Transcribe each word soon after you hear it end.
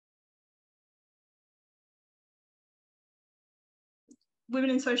Women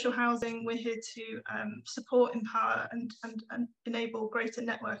in Social Housing, we're here to support, empower and enable greater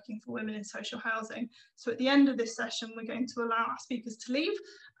networking for women in social housing. So at the end of this session, we're going to allow our speakers to leave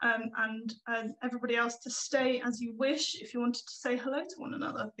and everybody else to stay as you wish if you wanted to say hello to one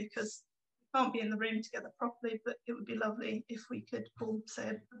another, because we can't be in the room together properly, but it would be lovely if we could all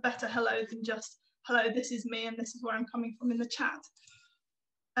say a better hello than just, hello, this is me and this is where I'm coming from in the chat.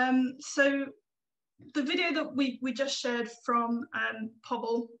 So the video that we just shared from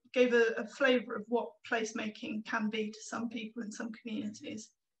Pobble gave a flavour of what placemaking can be to some people in some communities.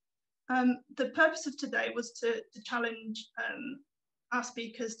 The purpose of today was to challenge our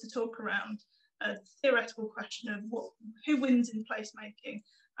speakers to talk around a theoretical question of who wins in placemaking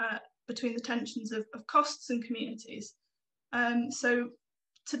between the tensions of costs and communities. So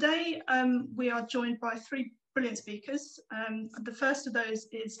today we are joined by three brilliant speakers. The first of those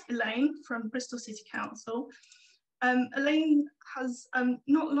is Elaine from Bristol City Council. Elaine has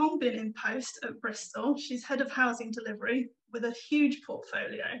not long been in post at Bristol. She's head of housing delivery with a huge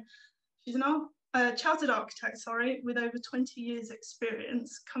portfolio. She's a chartered architect, with over 20 years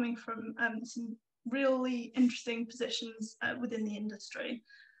experience, coming from some really interesting positions within the industry,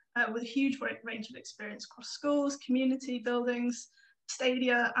 with a huge range of experience across schools, community buildings,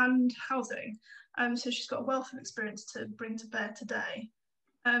 stadia and housing. So she's got a wealth of experience to bring to bear today.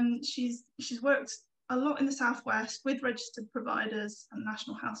 She's worked a lot in the Southwest with registered providers and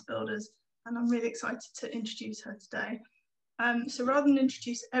national house builders, and I'm really excited to introduce her today. So rather than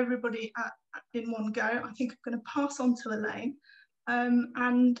introduce everybody in one go, I think I'm going to pass on to Elaine.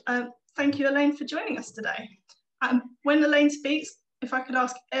 Thank you, Elaine, for joining us today. When Elaine speaks, if I could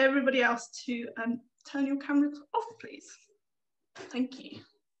ask everybody else to turn your cameras off, please. Thank you.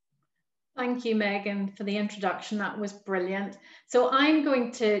 Thank you, Megan, for the introduction. That was brilliant. So I'm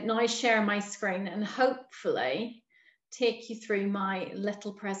going to now share my screen and hopefully take you through my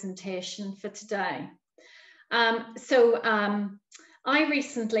little presentation for today. I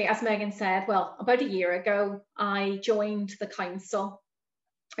recently, as Megan said, well, about a year ago, I joined the council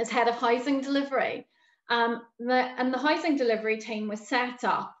as head of housing delivery. And the housing delivery team was set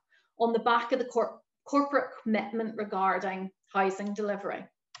up on the back of the corporate commitment regarding housing delivery.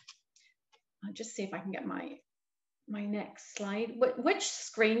 I'll just see if I can get my next slide. Which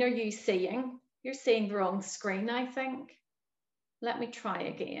screen are you seeing? You're seeing the wrong screen, I think. Let me try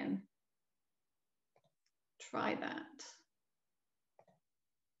again. Try that.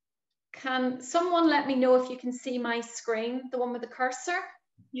 Can someone let me know if you can see my screen, the one with the cursor?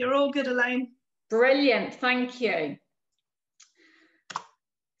 You're all good, Elaine. Brilliant, thank you.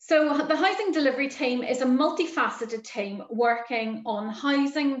 So the housing delivery team is a multifaceted team working on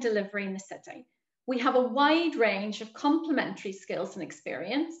housing delivery in the city. We have a wide range of complementary skills and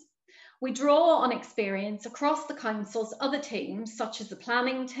experience. We draw on experience across the council's other teams, such as the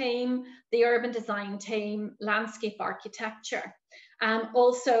planning team, the urban design team, landscape architecture,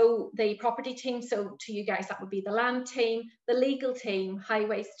 also the property team. So to you guys, that would be the land team, the legal team,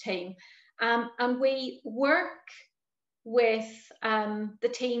 highways team. And we work with the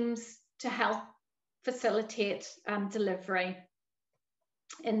teams to help facilitate delivery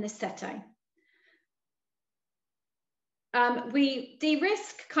in the city. We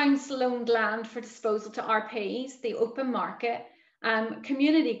de-risk council-owned land for disposal to RPs, the open market,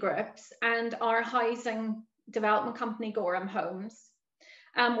 community groups, and our housing development company, Gorham Homes.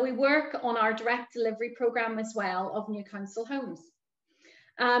 We work on our direct delivery programme as well of new council homes.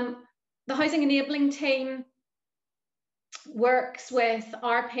 The housing enabling team works with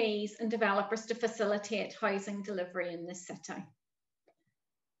RPs and developers to facilitate housing delivery in this city.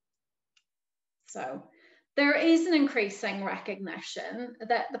 So there is an increasing recognition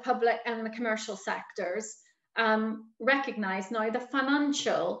that the public and the commercial sectors recognise now the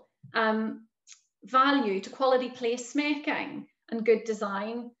financial value to quality placemaking and good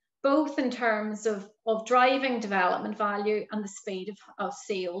design, both in terms of driving development value and the speed of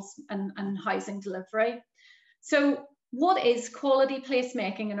sales and housing delivery. So what is quality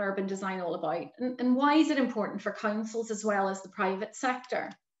placemaking and urban design all about? And why is it important for councils as well as the private sector?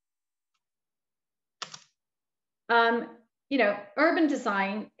 You know, urban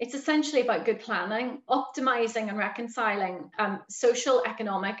design, it's essentially about good planning, optimizing and reconciling social,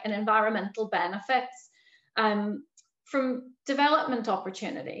 economic and environmental benefits from development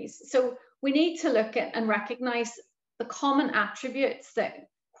opportunities. So we need to look at and recognize the common attributes that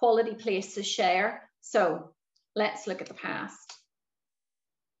quality places share. So let's look at the past.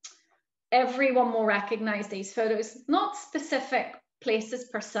 Everyone will recognize these photos, not specific places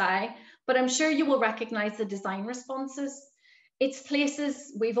per se, but I'm sure you will recognize the design responses. It's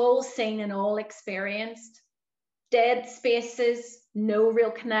places we've all seen and all experienced. dead spaces, no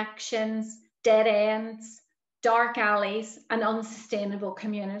real connections, dead ends, dark alleys, and unsustainable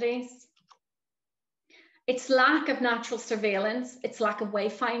communities. It's lack of natural surveillance, it's lack of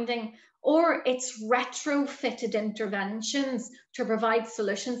wayfinding, or it's retrofitted interventions to provide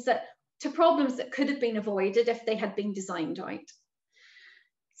solutions to problems that could have been avoided if they had been designed out.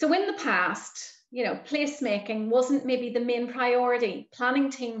 So in the past, placemaking wasn't maybe the main priority. Planning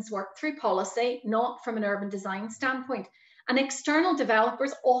teams worked through policy, not from an urban design standpoint. And external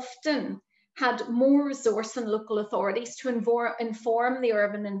developers often had more resource than local authorities to inform the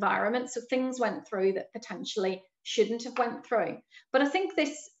urban environment. So things went through that potentially shouldn't have went through. But I think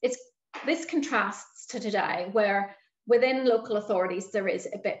this contrasts to today, where within local authorities, there is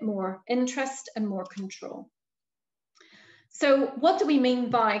a bit more interest and more control. So what do we mean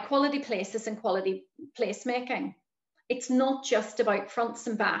by quality places and quality placemaking? It's not just about fronts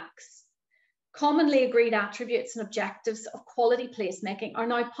and backs. Commonly agreed attributes and objectives of quality placemaking are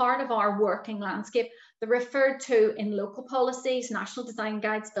now part of our working landscape. They're referred to in local policies, national design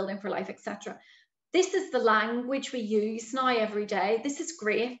guides, building for life, etc. This is the language we use now every day. This is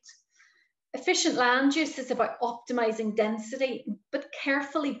great. Efficient land use is about optimizing density, but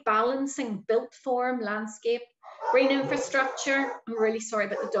carefully balancing built form, landscape, green infrastructure. I'm really sorry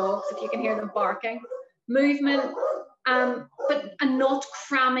about the dogs, if you can hear them barking. Movement, and not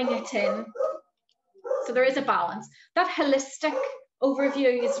cramming it in. So there is a balance. That holistic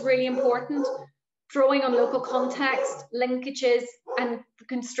overview is really important, drawing on local context, linkages, and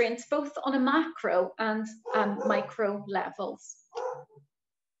constraints, both on a macro and micro levels.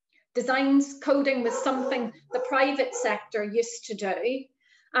 Designs coding was something the private sector used to do,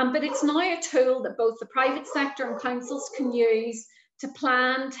 but it's now a tool that both the private sector and councils can use to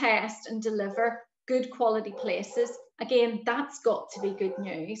plan, test, and deliver good quality places. Again, that's got to be good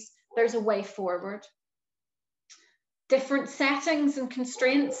news. There's a way forward. Different settings and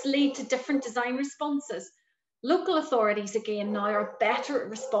constraints lead to different design responses. Local authorities, again, now are better at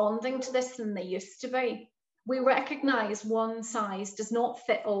responding to this than they used to be. We recognise one size does not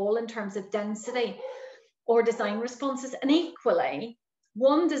fit all in terms of density or design responses, and equally,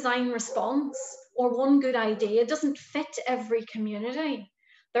 one design response or one good idea doesn't fit every community.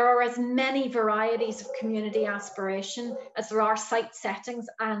 There are as many varieties of community aspiration as there are site settings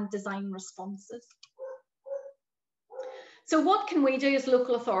and design responses. So what can we do as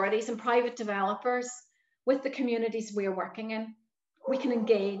local authorities and private developers with the communities we're working in? We can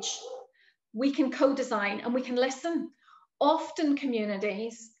engage, we can co-design, and we can listen. Often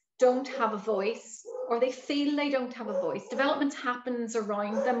communities don't have a voice, or they feel they don't have a voice. Development happens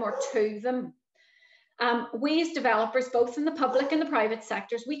around them or to them. We as developers, both in the public and the private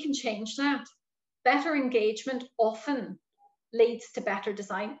sectors, we can change that. Better engagement often leads to better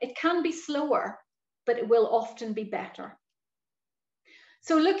design. It can be slower, but it will often be better.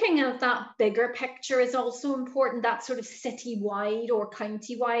 So looking at that bigger picture is also important, that sort of city-wide or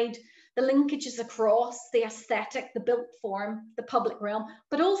county-wide, the linkages across the aesthetic, the built form, the public realm,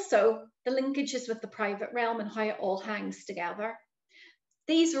 but also the linkages with the private realm and how it all hangs together.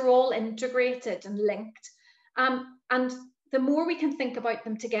 These are all integrated and linked. And the more we can think about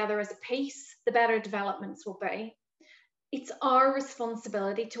them together as a piece, the better developments will be. It's our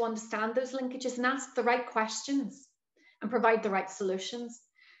responsibility to understand those linkages and ask the right questions and provide the right solutions.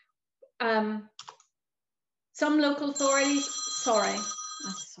 Some local authorities,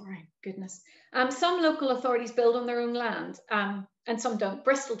 some local authorities build on their own land and some don't.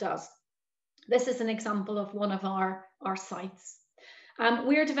 Bristol does. This is an example of one of our sites.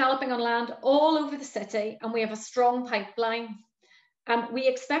 We're developing on land all over the city and we have a strong pipeline. We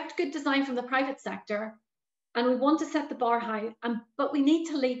expect good design from the private sector and we want to set the bar high, but we need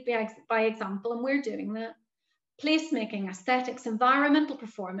to lead by example, and we're doing that. Placemaking, aesthetics, environmental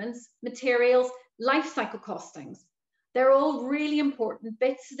performance, materials, life cycle costings. They're all really important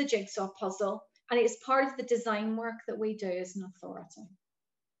bits of the jigsaw puzzle, and it's part of the design work that we do as an authority.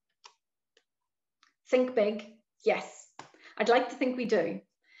 Think big, yes. I'd like to think we do.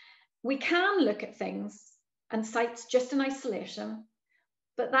 We can look at things and sites just in isolation,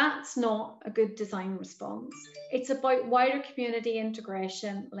 but that's not a good design response. It's about wider community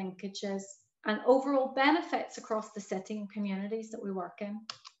integration, linkages, and overall benefits across the city and communities that we work in.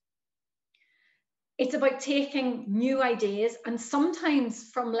 It's about taking new ideas and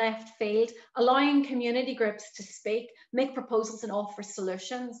sometimes from left field, allowing community groups to speak, make proposals and offer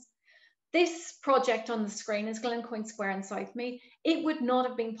solutions. This project on the screen is Glencoyne Square in Southmead. It would not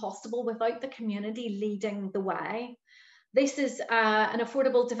have been possible without the community leading the way. This is an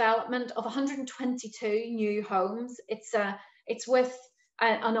affordable development of 122 new homes. It's with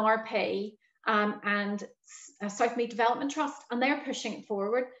an RP. and South Mead Development Trust, and they're pushing it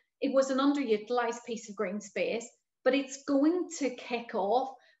forward. It was an underutilised piece of green space, but it's going to kick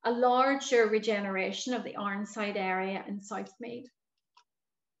off a larger regeneration of the Ironside area in South Mead.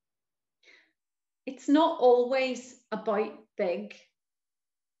 It's not always about big.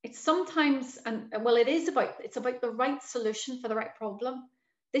 It's sometimes, and well, it's about the right solution for the right problem.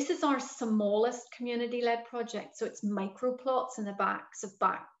 This is our smallest community-led project, so it's micro plots in the backs of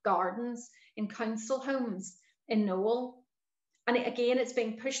back gardens in council homes in Noel. And again, it's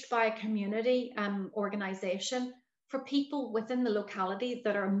being pushed by a community organisation for people within the locality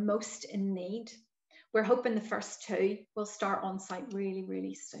that are most in need. We're hoping the first two will start on site really,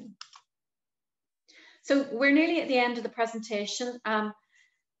 really soon. So we're nearly at the end of the presentation.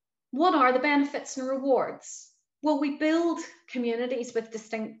 What are the benefits and rewards? Well, we build communities with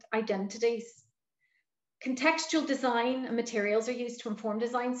distinct identities. Contextual design and materials are used to inform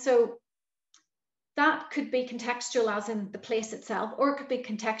design. So that could be contextual as in the place itself, or it could be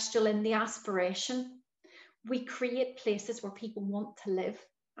contextual in the aspiration. We create places where people want to live.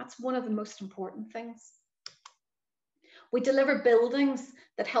 That's one of the most important things. We deliver buildings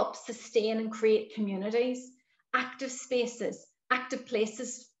that help sustain and create communities, active spaces, active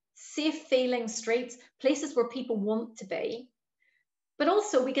places, safe feeling streets, places where people want to be. But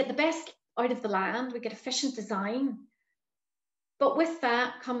also we get the best out of the land, we get efficient design. But with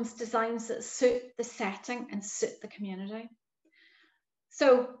that comes designs that suit the setting and suit the community.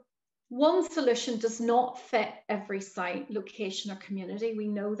 So one solution does not fit every site, location or community. We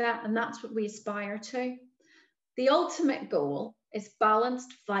know that, and that's what we aspire to. The ultimate goal is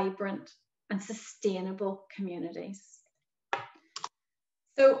balanced, vibrant and sustainable communities.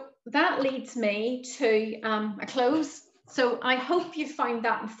 So that leads me to a close. So I hope you find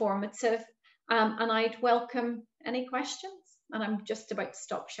that informative, and I'd welcome any questions. And I'm just about to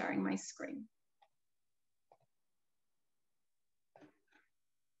stop sharing my screen.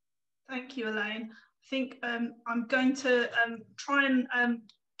 Thank you, Elaine. I think I'm going to try and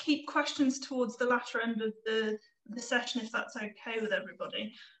keep questions towards the latter end of the session, if that's okay with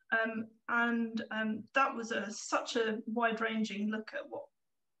everybody. That was such a wide-ranging look at what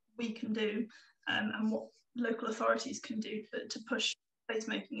we can do and what local authorities can do to push the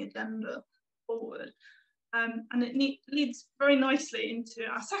placemaking agenda forward. And it leads very nicely into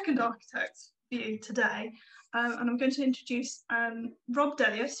our second architect's view today. And I'm going to introduce Rob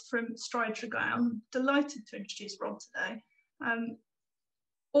Delius from Stride Tregown. I'm delighted to introduce Rob today.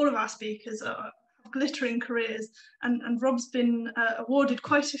 All of our speakers have glittering careers, and Rob's been awarded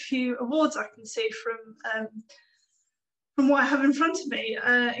quite a few awards I can see from what I have in front of me,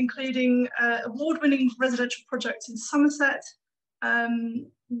 including award-winning residential projects in Somerset,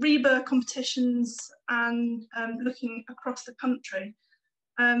 REBA competitions, and looking across the country.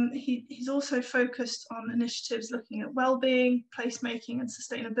 He's also focused on initiatives looking at wellbeing, placemaking and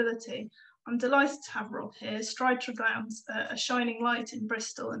sustainability. I'm delighted to have Rob here. Stride Tregown's a shining light in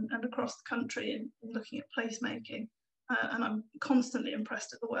Bristol and across the country in looking at placemaking. And I'm constantly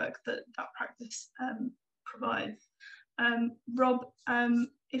impressed at the work that practice provides. Rob,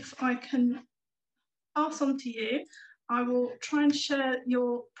 if I can pass on to you, I will try and share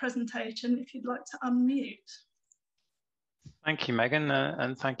your presentation if you'd like to unmute. Thank you, Megan,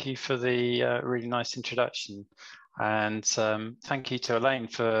 and thank you for the really nice introduction. And thank you to Elaine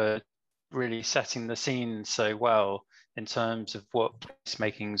for really setting the scene so well in terms of what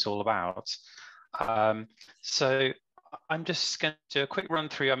placemaking is all about. So I'm just going to do a quick run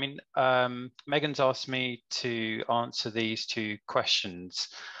through. I mean, Megan's asked me to answer these two questions.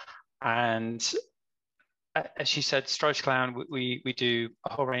 And as she said, Stride Tregown, we do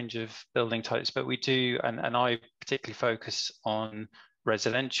a whole range of building types, but we do, and I particularly focus on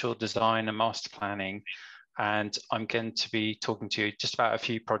residential design and master planning. And I'm going to be talking to you just about a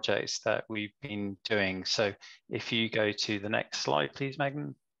few projects that we've been doing. So if you go to the next slide, please,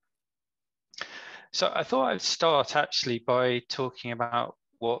 Megan. So I thought I'd start actually by talking about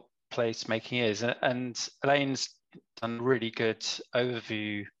what placemaking is. And Elaine's done a really good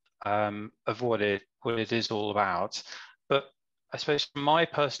overview of what it is all about. But I suppose from my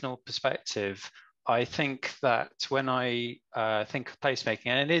personal perspective, I think that when I think of placemaking,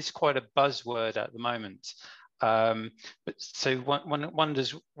 and it is quite a buzzword at the moment, but so one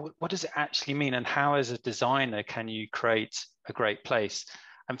wonders, what does it actually mean, and how as a designer can you create a great place?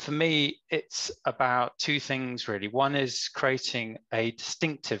 And for me, it's about two things really. One is creating a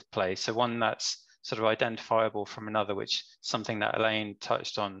distinctive place, so one that's sort of identifiable from another, which is something that Elaine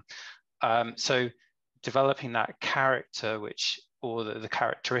touched on. So developing that character, or the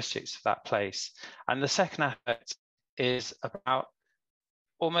characteristics of that place. And the second aspect is about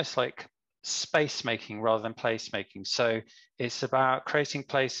almost like space making rather than place making. So it's about creating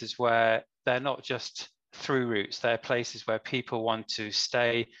places where they're not just through routes, they're places where people want to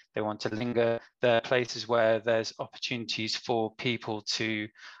stay, they want to linger, they're places where there's opportunities for people to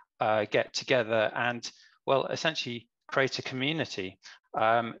get together and, well, essentially create a community.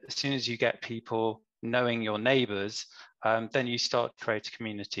 As soon as you get people knowing your neighbours, then you start to create a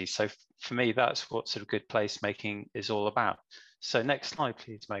community. So for me, that's what sort of good placemaking is all about. So next slide,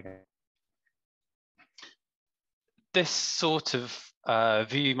 please, Megan. This sort of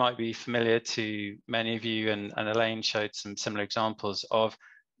view might be familiar to many of you, and Elaine showed some similar examples of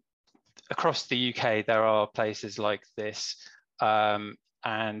across the UK. There are places like this,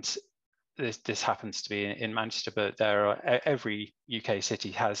 and this happens to be in Manchester, but there are, every UK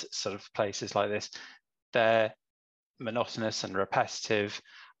city has sort of places like this. They're monotonous and repetitive,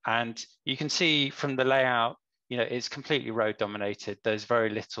 and you can see from the layout, you know, it's completely road dominated. There's very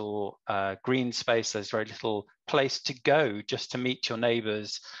little green space. There's very little place to go just to meet your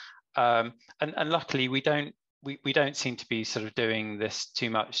neighbours. And luckily, we don't seem to be sort of doing this too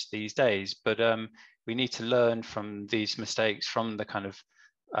much these days. But we need to learn from these mistakes, from the kind of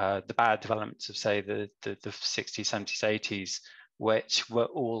the bad developments of, say, the 60s, 70s, 80s, which were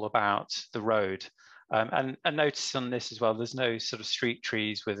all about the road. And notice on this as well, there's no sort of street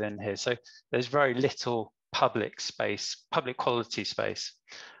trees within here. So there's very little public space, public quality space.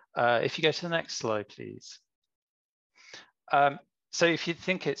 If you go to the next slide, please. So if you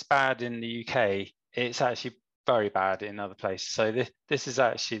think it's bad in the UK, it's actually very bad in other places. So this is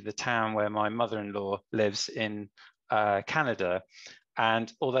actually the town where my mother-in-law lives in Canada.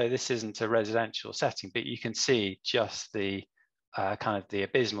 And although this isn't a residential setting, but you can see just the kind of the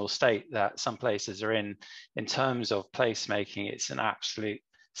abysmal state that some places are in terms of placemaking. It's an absolute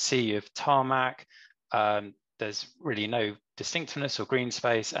sea of tarmac. There's really no distinctiveness or green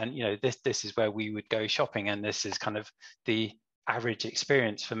space, and you know, this is where we would go shopping, and this is kind of the average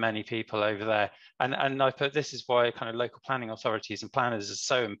experience for many people over there. And I put, this is why kind of local planning authorities and planners are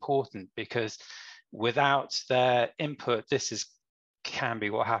so important, because without their input, can be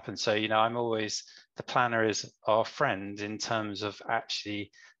what happens. So, you know, I'm always, the planner is our friend in terms of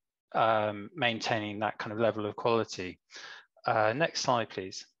actually maintaining that kind of level of quality. Next slide,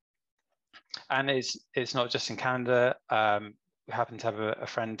 please. And it's not just in Canada. We happen to have a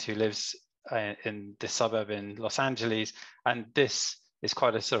friend who lives in this suburb in Los Angeles, and this is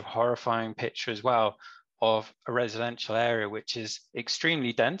quite a sort of horrifying picture as well of a residential area which is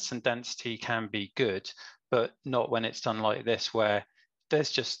extremely dense, and density can be good, but not when it's done like this, where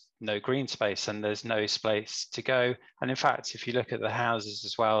there's just no green space and there's no space to go. And in fact, if you look at the houses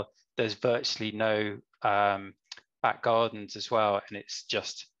as well, there's virtually no back gardens as well, and it's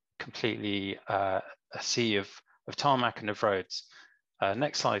just completely a sea of tarmac and of roads.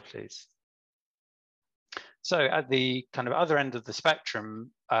 Next slide, please. So at the kind of other end of the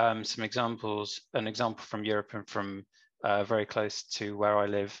spectrum, some examples, an example from Europe and from very close to where I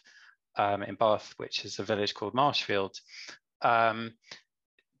live in Bath, which is a village called Marshfield.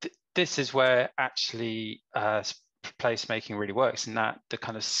 This is where actually placemaking really works, in that the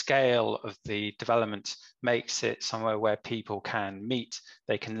kind of scale of the development makes it somewhere where people can meet,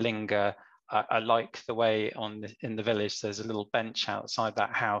 they can linger. I like the way in the village there's a little bench outside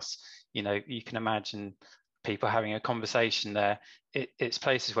that house. You know, you can imagine people having a conversation there. It's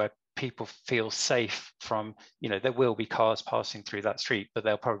places where people feel safe from, you know, there will be cars passing through that street, but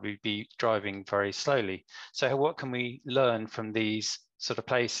they'll probably be driving very slowly. So what can we learn from these sort of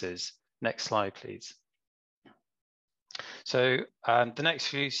places? Next slide, please. So the next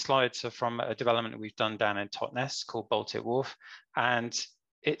few slides are from a development we've done down in Totnes called Baltic Wharf, and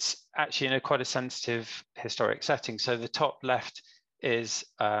it's actually in quite a sensitive historic setting. So the top left is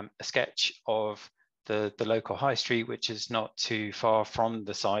a sketch of the local high street, which is not too far from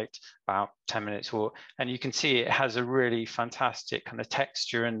the site, about 10 minutes walk. And you can see it has a really fantastic kind of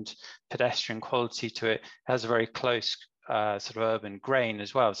texture and pedestrian quality to it. It has a very close sort of urban grain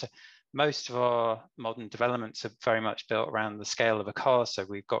as well. So most of our modern developments are very much built around the scale of a car. So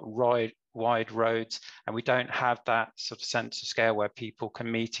we've got wide roads, and we don't have that sort of sense of scale where people can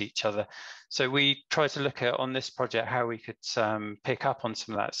meet each other. So we try to look at, on this project, how we could pick up on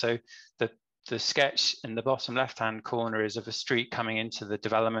some of that. So the sketch in the bottom left-hand corner is of a street coming into the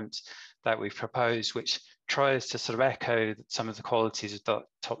development that we've proposed, which tries to sort of echo some of the qualities of the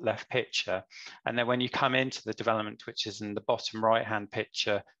top left picture. And then when you come into the development, which is in the bottom right-hand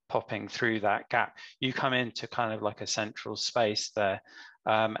picture, popping through that gap, you come into kind of like a central space there.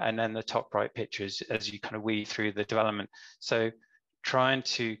 And then the top right picture is as you kind of weave through the development. So trying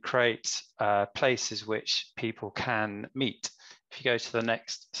to create places which people can meet If you go to the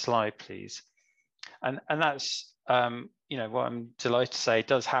next slide, please. And that's, you know, what I'm delighted to say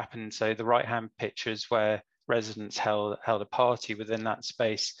does happen. So the right-hand picture is where residents held a party within that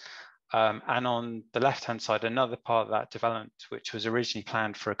space. And on the left-hand side, another part of that development, which was originally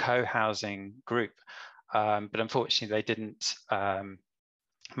planned for a co-housing group, but unfortunately they didn't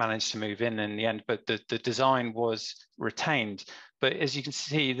manage to move in the end, but the design was retained. But as you can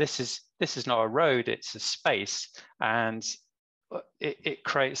see, this is not a road, it's a space, and it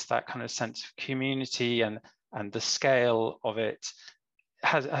creates that kind of sense of community, and the scale of it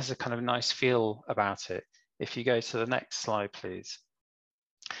has a kind of nice feel about it. If you go to the next slide, please.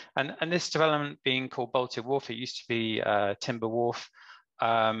 And this development being called Baltic Wharf, it used to be Timber Wharf,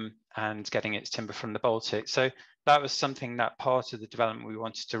 and getting its timber from the Baltic. So that was something, that part of the development we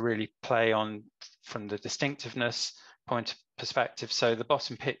wanted to really play on from the distinctiveness point of perspective. So the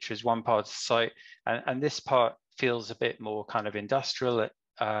bottom picture is one part of the site, and this part feels a bit more kind of industrial.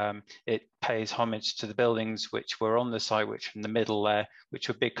 It pays homage to the buildings which were on the site, which are in the middle there, which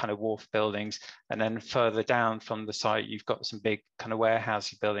were big kind of wharf buildings. And then further down from the site, you've got some big kind of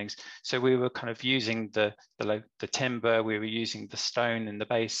warehousey buildings. So we were kind of using the timber, we were using the stone in the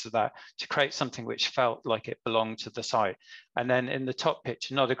base of that to create something which felt like it belonged to the site. And then in the top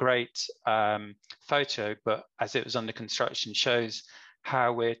picture, not a great photo, but as it was under construction, shows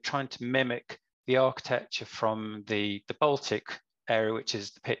how we're trying to mimic the architecture from the Baltic area, which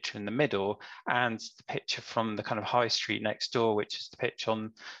is the picture in the middle, and the picture from the kind of high street next door, which is the picture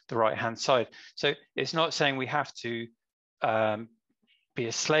on the right hand side. So it's not saying we have to be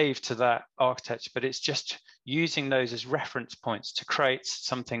a slave to that architecture, but it's just using those as reference points to create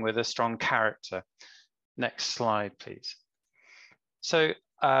something with a strong character. Next slide, please. So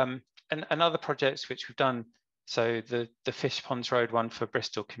and other projects which we've done, so the Fish Ponds Road one for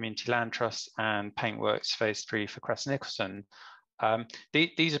Bristol Community Land Trust and Paintworks Phase 3 for Crest Nicholson.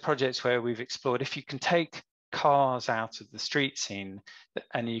 These are projects where we've explored, if you can take cars out of the street scene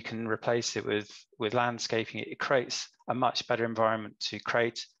and you can replace it with landscaping, it creates a much better environment to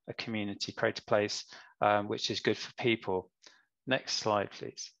create a community, create a place which is good for people. Next slide,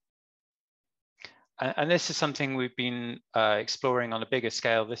 please. And this is something we've been exploring on a bigger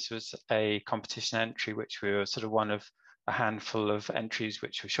scale. This was a competition entry, which we were sort of one of a handful of entries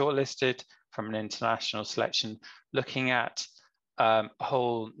which were shortlisted from an international selection, looking at a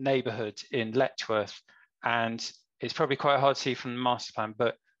whole neighbourhood in Letchworth. And it's probably quite hard to see from the master plan,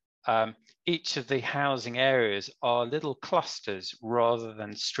 but each of the housing areas are little clusters rather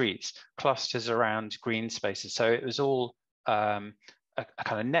than streets, clusters around green spaces. So it was all a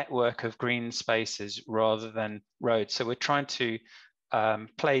kind of network of green spaces rather than roads. So we're trying to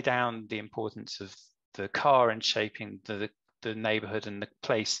play down the importance of the car in shaping the neighbourhood and the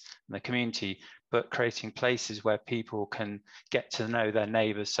place and the community, but creating places where people can get to know their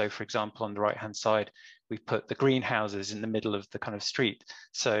neighbours. So for example, on the right hand side, we've put the greenhouses in the middle of the kind of street.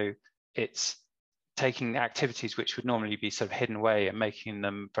 So it's taking activities which would normally be sort of hidden away and making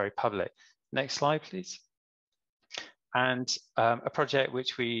them very public. Next slide, please. And a project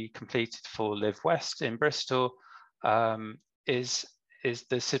which we completed for Live West in Bristol is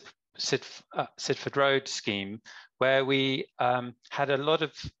the Sidford Road scheme, where we had a lot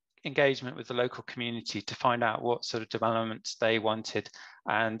of engagement with the local community to find out what sort of developments they wanted.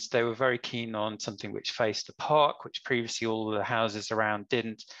 And they were very keen on something which faced a park, which previously all the houses around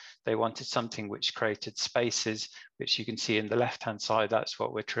didn't. They wanted something which created spaces, which you can see in the left-hand side. That's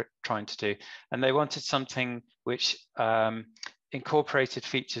what we're trying to do. And they wanted something which incorporated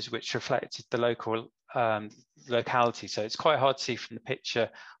features which reflected the local locality. So it's quite hard to see from the picture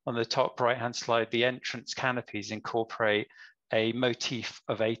on the top right-hand slide. The entrance canopies incorporate a motif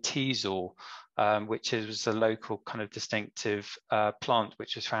of a teasel, which is a local kind of distinctive plant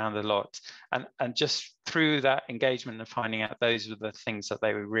which was found a lot. And just through that engagement and finding out those were the things that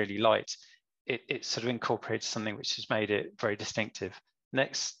they really liked, it sort of incorporated something which has made it very distinctive.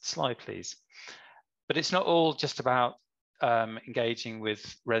 Next slide, please. But it's not all just about engaging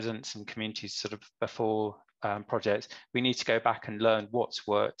with residents and communities sort of before projects. We need to go back and learn what's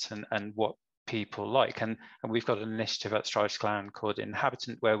worked and what people like, and we've got an initiative at Strides Clan called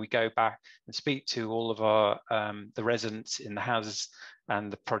Inhabitant, where we go back and speak to all of our the residents in the houses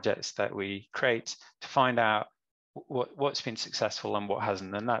and the projects that we create to find out what's been successful and what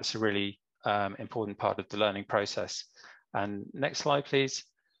hasn't, and that's a really important part of the learning process. And next slide, please.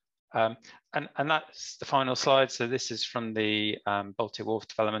 And that's the final slide. So this is from the Baltic Wharf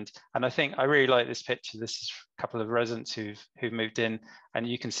development, and I think I really like this picture. This is a couple of residents who've moved in, and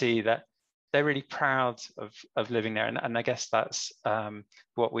you can see that they're really proud of living there, and I guess that's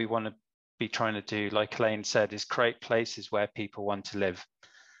what we want to be trying to do, like Elaine said, is create places where people want to live.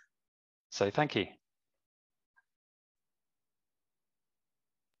 So thank you.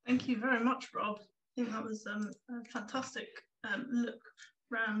 Thank you very much, Rob. I think that was a fantastic look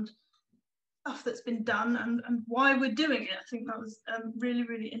around stuff that's been done and why we're doing it. I think that was really,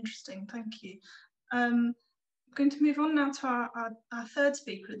 really interesting. Thank you. I'm going to move on now to our third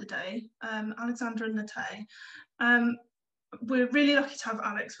speaker of the day, Alexandra Nate. We're really lucky to have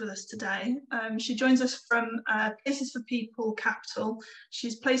Alex with us today. She joins us from Places for People Capital.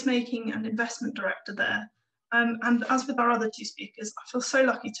 She's placemaking and investment director there. And as with our other two speakers, I feel so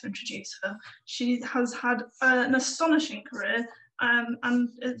lucky to introduce her. She has had an astonishing career, and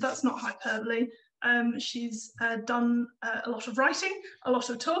that's not hyperbole. She's done a lot of writing, a lot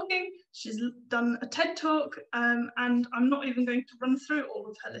of talking. She's done a TED Talk, and I'm not even going to run through all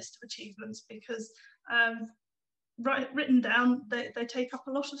of her list of achievements because written down, they take up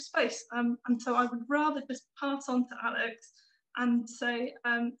a lot of space. And so I would rather just pass on to Alex and say,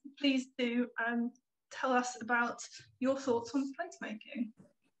 please do tell us about your thoughts on placemaking.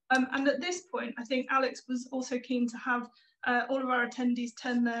 And at this point, I think Alex was also keen to have all of our attendees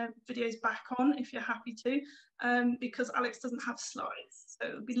turn their videos back on if you're happy to, because Alex doesn't have slides. So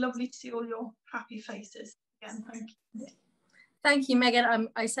it would be lovely to see all your happy faces. Again, thank you. Thank you, Megan.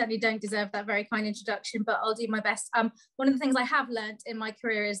 I certainly don't deserve that very kind introduction, but I'll do my best. One of the things I have learned in my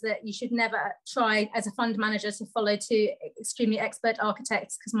career is that you should never try as a fund manager to follow two extremely expert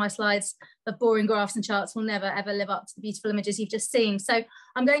architects, because my slides of boring graphs and charts will never ever live up to the beautiful images you've just seen. So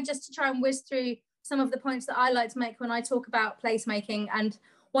I'm going just to try and whiz through some of the points that I like to make when I talk about placemaking. And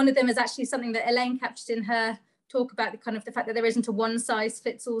one of them is actually something that Elaine captured in her talk about the fact that there isn't a one size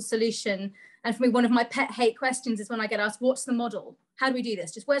fits all solution. And for me, one of my pet hate questions is when I get asked, what's the model? How do we do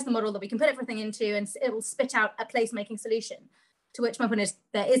this? Just where's the model that we can put everything into and it will spit out a placemaking solution? To which my point is,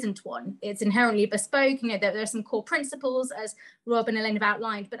 there isn't one. It's inherently bespoke. There are some core principles, as Rob and Elaine have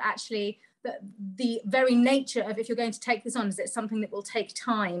outlined, but actually the very nature of if you're going to take this on is it's something that will take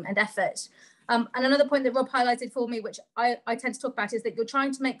time and effort. And another point that Rob highlighted for me, which I tend to talk about, is that you're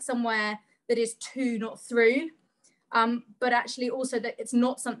trying to make somewhere that is to, not through. But actually also that it's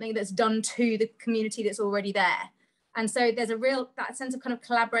not something that's done to the community that's already there. And so there's that sense of kind of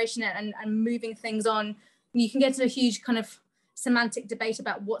collaboration and moving things on. You can get into a huge kind of semantic debate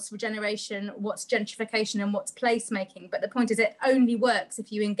about what's regeneration, what's gentrification, and what's placemaking. But the point is it only works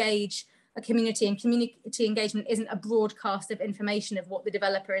if you engage a community, and community engagement isn't a broadcast of information of what the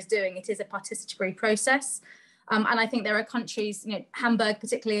developer is doing. It is a participatory process. And I think there are countries, Hamburg,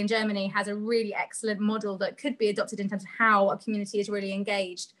 particularly in Germany, has a really excellent model that could be adopted in terms of how a community is really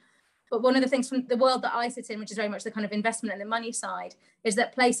engaged. But one of the things from the world that I sit in, which is very much the kind of investment and the money side, is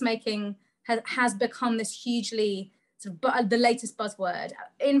that placemaking has become this hugely sort of the latest buzzword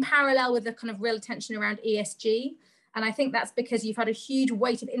in parallel with the kind of real attention around ESG. And I think that's because you've had a huge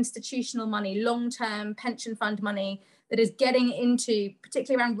weight of institutional money, long-term pension fund money, that is getting into,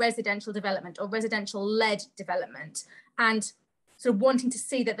 particularly around residential development or residential-led development, and sort of wanting to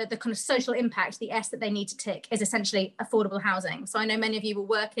see that the kind of social impact, the S that they need to tick, is essentially affordable housing. So I know many of you will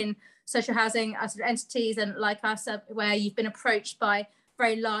work in social housing sort of entities, and like us, where you've been approached by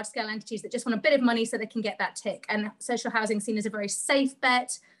very large-scale entities that just want a bit of money so they can get that tick. And social housing is seen as a very safe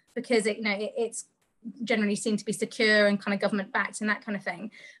bet because it's generally seen to be secure and kind of government-backed and that kind of thing.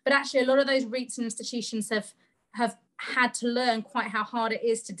 But actually, a lot of those REITs and institutions have had to learn quite how hard it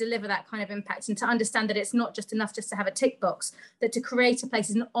is to deliver that kind of impact, and to understand that it's not just enough just to have a tick box, that to create a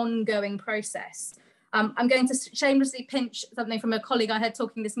place is an ongoing process. I'm going to shamelessly pinch something from a colleague I heard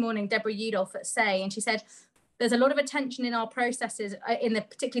talking this morning, Deborah Udolph at SAY, and she said, there's a lot of attention in our processes,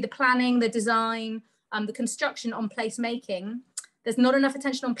 particularly the planning, the design, the construction on placemaking. There's not enough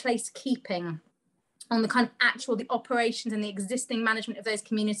attention on placekeeping, on the kind of the operations and the existing management of those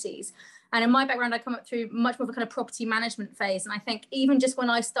communities. And in my background, I come up through much more of a kind of property management phase. And I think even just when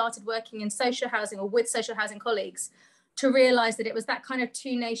I started working in social housing or with social housing colleagues, to realize that it was that kind of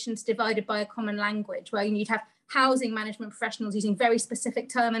two nations divided by a common language, where you'd have housing management professionals using very specific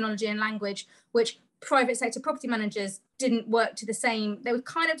terminology and language, which private sector property managers didn't work to the same. They were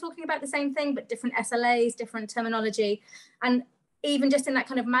kind of talking about the same thing, but different SLAs, different terminology. And even just in that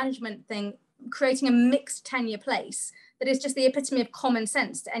kind of management thing, creating a mixed tenure place that is just the epitome of common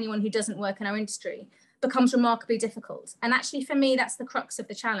sense to anyone who doesn't work in our industry becomes remarkably difficult. And actually, for me, that's the crux of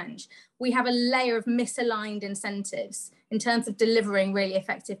the challenge. We have a layer of misaligned incentives in terms of delivering really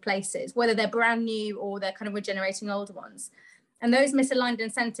effective places, whether they're brand new or they're kind of regenerating older ones. And those misaligned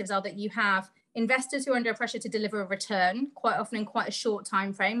incentives are that you have investors who are under pressure to deliver a return, quite often in quite a short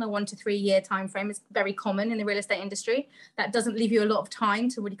time frame. A 1 to 3 year time frame is very common in the real estate industry. That doesn't leave you a lot of time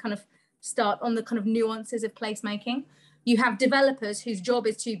to really kind of start on the kind of nuances of placemaking. You have developers whose job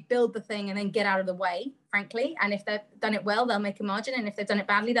is to build the thing and then get out of the way, frankly. And if they've done it well, they'll make a margin. And if they've done it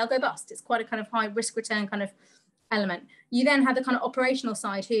badly, they'll go bust. It's quite a kind of high risk return kind of element. You then have the kind of operational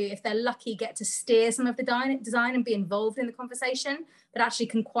side who, if they're lucky, get to steer some of the design and be involved in the conversation, but actually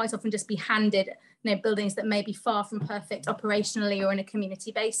can quite often just be handed, you know, buildings that may be far from perfect operationally or on a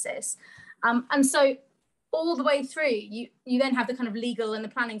community basis. And so all the way through, you then have the kind of legal and the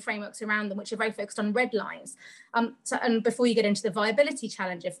planning frameworks around them, which are very focused on red lines. And before you get into the viability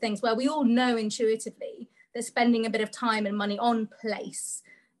challenge of things, where we all know intuitively that spending a bit of time and money on place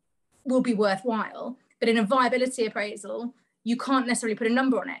will be worthwhile. But in a viability appraisal, you can't necessarily put a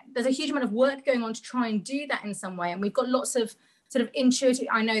number on it. There's a huge amount of work going on to try and do that in some way. And we've got lots of sort of intuitive,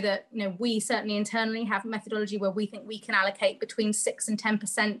 I know that, you know, we certainly internally have methodology where we think we can allocate between 6 and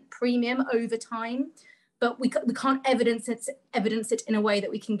 10% premium over time, but we can't evidence it in a way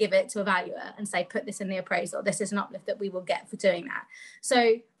that we can give it to a valuer and say, put this in the appraisal, this is an uplift that we will get for doing that.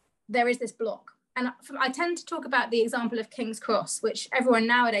 So there is this block. And I tend to talk about the example of King's Cross, which everyone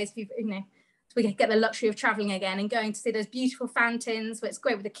nowadays, if you know, we get the luxury of traveling again and going to see those beautiful fountains where it's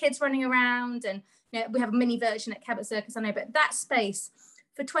great with the kids running around, and you know, we have a mini version at Cabot Circus, I know, but that space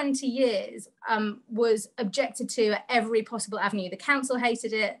for 20 years was objected to at every possible avenue. The council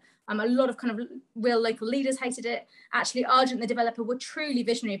hated it. A lot of kind of real local leaders hated it. Actually, Argent, the developer, were truly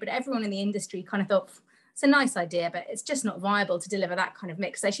visionary, but everyone in the industry kind of thought, it's a nice idea, but it's just not viable to deliver that kind of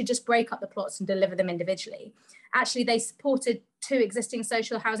mix. They should just break up the plots and deliver them individually. Actually, they supported 2 existing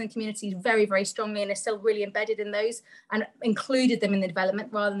social housing communities very, very strongly and are still really embedded in those and included them in the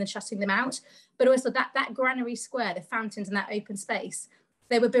development rather than shutting them out. But also that granary square, the fountains and that open space,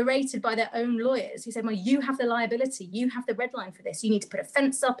 they were berated by their own lawyers who said, well, you have the liability, you have the red line for this. You need to put a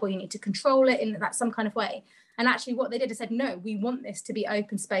fence up or you need to control it in that some kind of way. And actually what they did is said, no, we want this to be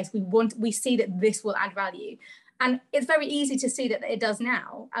open space. We see that this will add value. And it's very easy to see that it does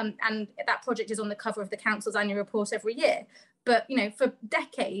now. And that project is on the cover of the council's annual report every year. But, you know, for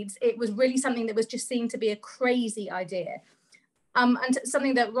decades, it was really something that was just seen to be a crazy idea. And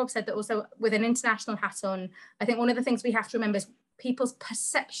something that Rob said, that also with an international hat on, I think one of the things we have to remember is people's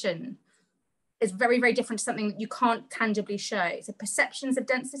perception is very, very different to something that you can't tangibly show. So perceptions of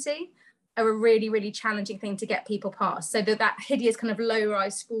density are a really, really challenging thing to get people past. So that hideous kind of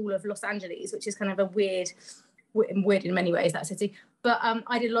low-rise school of Los Angeles, which is kind of a weird in many ways, that city. But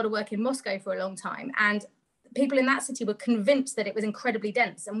I did a lot of work in Moscow for a long time, and people in that city were convinced that it was incredibly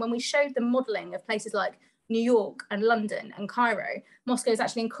dense. And when we showed them modeling of places like New York and London and Cairo, Moscow is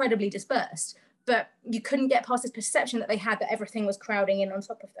actually incredibly dispersed, but you couldn't get past this perception that they had that everything was crowding in on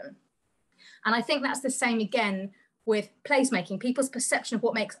top of them. And I think that's the same again with placemaking, people's perception of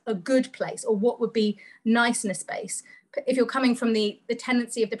what makes a good place or what would be nice in a space. If you're coming from the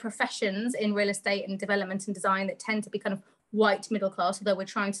tendency of the professions in real estate and development and design that tend to be kind of white middle class, although we're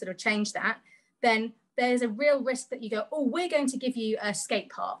trying to sort of change that, then there's a real risk that you go, oh, we're going to give you a skate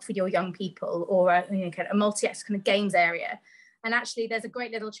park for your young people, or a multi-actor kind of games area. And actually there's a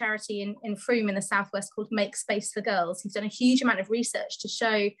great little charity in Frome in the Southwest called Make Space for Girls, who's done a huge amount of research to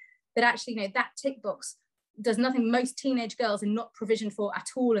show that actually, you know, that tick box does nothing. Most teenage girls are not provisioned for at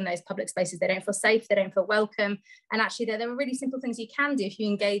all in those public spaces. They don't feel safe, they don't feel welcome. And actually there are really simple things you can do if you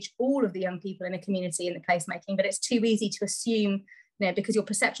engage all of the young people in a community in the placemaking, but it's too easy to assume, you know, because your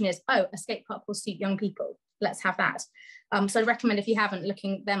perception is, oh, a skate park will suit young people, let's have that. So I recommend, if you haven't,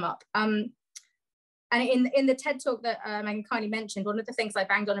 looking them up. And in the TED talk that Megan kindly mentioned, one of the things I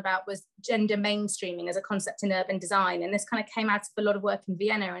banged on about was gender mainstreaming as a concept in urban design. And this kind of came out of a lot of work in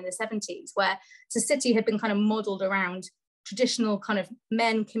Vienna in the 70s, where the city had been kind of modeled around traditional kind of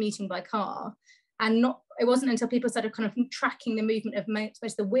men commuting by car. And it wasn't until people started kind of tracking the movement of most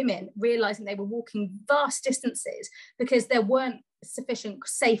of the women, realizing they were walking vast distances because there weren't sufficient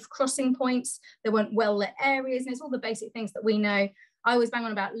safe crossing points, there weren't well-lit areas, and it's all the basic things that we know. I always bang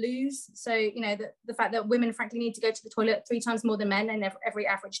on about loos. So, you know, the fact that women frankly need to go to the toilet 3 times more than men in every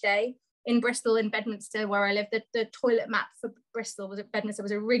average day. In Bristol, in Bedminster, where I live, the toilet map for Bristol was at Bedminster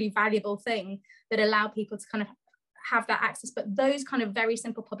was a really valuable thing that allowed people to kind of have that access. But those kind of very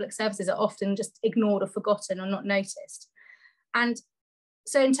simple public services are often just ignored or forgotten or not noticed. And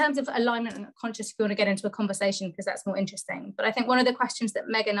so in terms of alignment and conscious, if you want to get into a conversation, because that's more interesting. But I think one of the questions that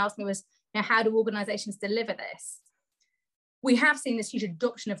Megan asked me was, you know, how do organizations deliver this? We have seen this huge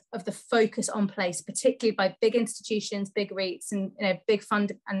adoption of the focus on place, particularly by big institutions, big REITs, and, you know, big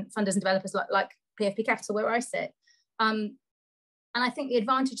funders and developers like PFP Capital, where I sit. And I think the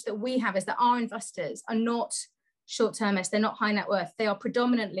advantage that we have is that our investors are not short-termist, they're not high net worth, they are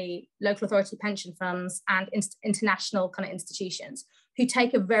predominantly local authority pension funds and international kind of institutions who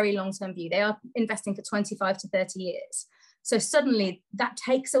take a very long-term view. They are investing for 25 to 30 years. So suddenly that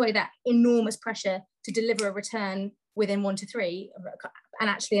takes away that enormous pressure to deliver a return within 1 to 3, and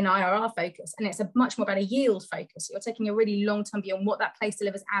actually an IRR focus. And it's a much more about a yield focus. You're taking a really long-term view on what that place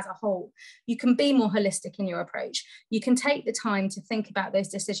delivers as a whole. You can be more holistic in your approach. You can take the time to think about those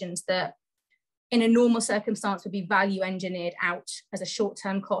decisions that in a normal circumstance would be value engineered out as a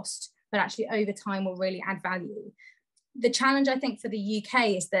short-term cost, but actually over time will really add value. The challenge, I think, for the UK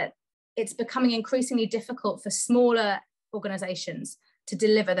is that it's becoming increasingly difficult for smaller organizations to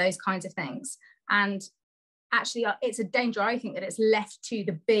deliver those kinds of things. And actually, it's a danger, I think, that it's left to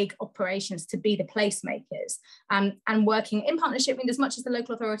the big operations to be the placemakers, and working in partnership with, as much as the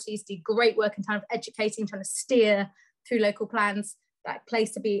local authorities do great work in kind of educating, trying to steer through local plans, that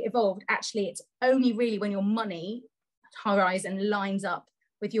place to be evolved. Actually, it's only really when your money horizon lines up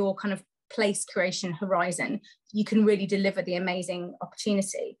with your kind of place creation horizon, you can really deliver the amazing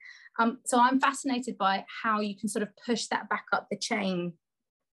opportunity. So I'm fascinated by how you can sort of push that back up the chain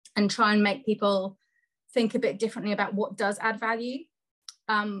and try and make people think a bit differently about what does add value.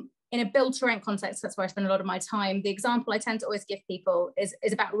 In a build to rent context, that's where I spend a lot of my time. The example I tend to always give people is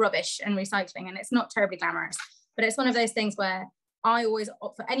about rubbish and recycling, and it's not terribly glamorous, but it's one of those things where I always,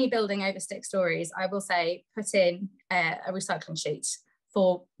 for any building over 6 stories, I will say, put in a recycling chute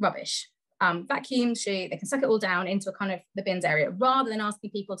for rubbish. Vacuum chute, they can suck it all down into a kind of the bins area, rather than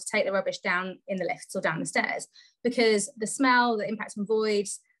asking people to take the rubbish down in the lifts or down the stairs, because the smell, the impact on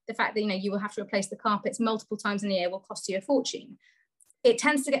voids, the fact that, you know, you will have to replace the carpets multiple times in a year will cost you a fortune. It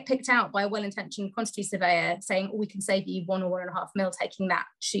tends to get picked out by a well-intentioned quantity surveyor saying, oh, we can save you 1 or 1.5 mil taking that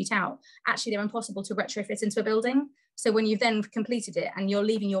sheet out. Actually, they're impossible to retrofit into a building. So when you've then completed it and you're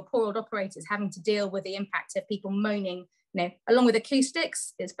leaving your poor old operators having to deal with the impact of people moaning, you know, along with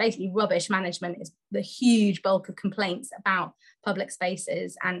acoustics, it's basically rubbish management is the huge bulk of complaints about public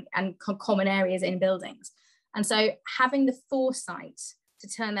spaces and common areas in buildings. And so having the foresight to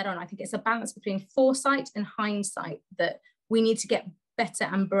turn that on, I think it's a balance between foresight and hindsight that we need to get better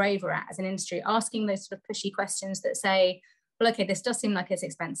and braver at as an industry, asking those sort of pushy questions that say, well, okay, this does seem like it's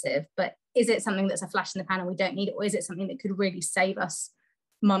expensive, but is it something that's a flash in the pan and we don't need it? Or is it something that could really save us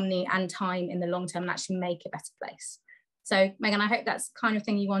money and time in the long term and actually make a better place? So Megan, I hope that's the kind of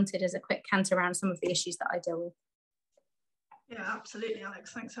thing you wanted as a quick canter around some of the issues that I deal with. Yeah, absolutely,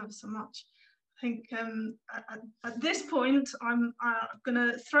 Alex. Thanks ever so much. I think at this point, I'm going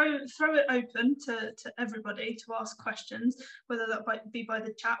to throw it open to everybody to ask questions, whether that might be by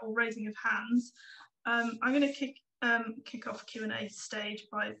the chat or raising of hands. I'm going to kick off Q&A stage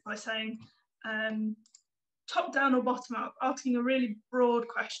by saying top down or bottom up, asking a really broad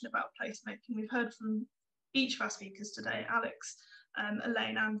question about placemaking. We've heard from each of our speakers today, Alex,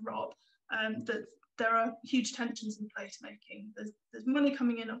 Elaine and Rob, that there are huge tensions in placemaking. There's money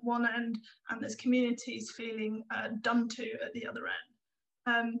coming in at one end and there's communities feeling done to at the other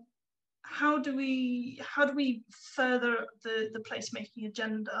end. How do we further the placemaking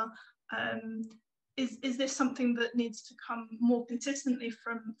agenda? Is this something that needs to come more consistently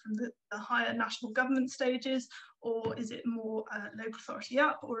from the higher national government stages, or is it more local authority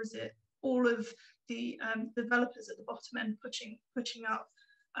up, or is it all of the developers at the bottom end pushing up?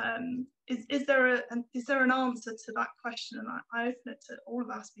 Is there an answer to that question? And I open it to all of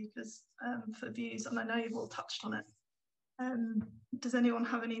our speakers for views, and I know you've all touched on it. Does anyone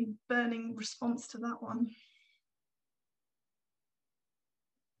have any burning response to that one?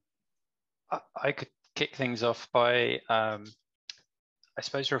 I could kick things off by, I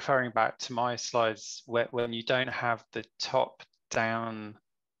suppose, referring back to my slides, when you don't have the top-down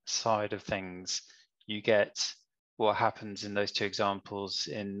side of things, you get what happens in those 2 examples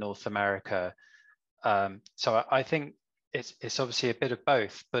in North America. So I think it's obviously a bit of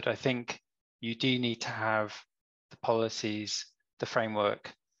both, but I think you do need to have the policies, the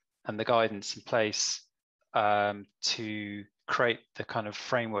framework, and the guidance in place to create the kind of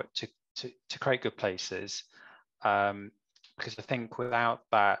framework to create good places. Because I think without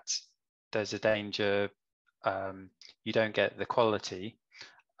that, there's a danger you don't get the quality.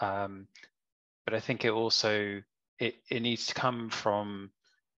 But I think it also it needs to come from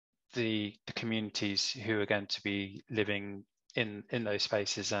the communities who are going to be living in those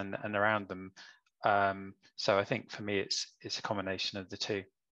spaces and around them. So I think for me it's a combination of the 2.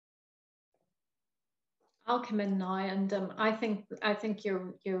 I'll come in now, and I think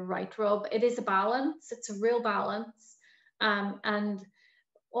you're right, Rob. It is a balance. It's a real balance, and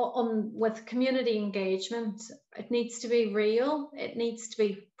with community engagement, it needs to be real. It needs to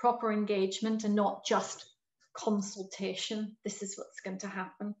be proper engagement and not just consultation. This is what's going to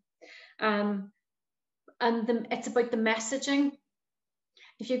happen, and it's about the messaging.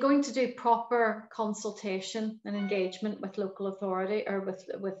 if you're going to do proper consultation and engagement with local authority or with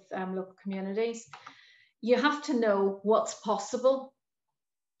local communities, you have to know what's possible,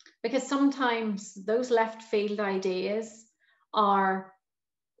 because sometimes those left field ideas are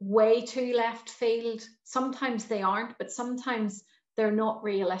way too left field. Sometimes they aren't, but sometimes they're not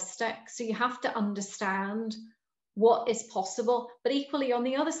realistic. So you have to understand what is possible. But equally, on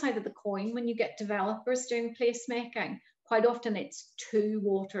the other side of the coin, when you get developers doing placemaking, quite often it's too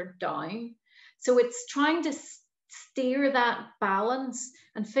watered down. So it's trying to steer that balance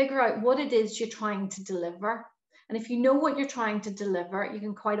and figure out what it is you're trying to deliver. And if you know what you're trying to deliver, you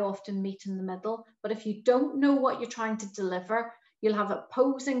can quite often meet in the middle. But if you don't know what you're trying to deliver, you'll have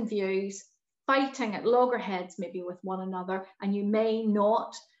opposing views, fighting at loggerheads maybe with one another, and you may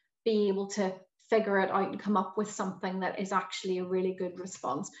not be able to figure it out and come up with something that is actually a really good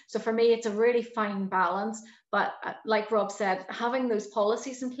response. So for me, it's a really fine balance. But like Rob said, having those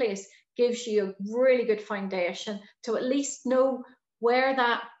policies in place gives you a really good foundation to at least know where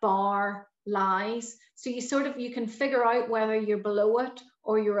that bar lies. So you can figure out whether you're below it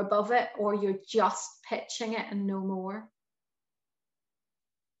or you're above it, or you're just pitching it and no more.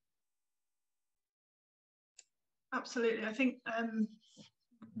 Absolutely. I think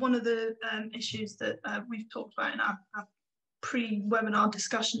one of the issues that we've talked about in our pre-webinar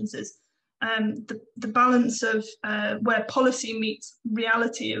discussions is the balance of where policy meets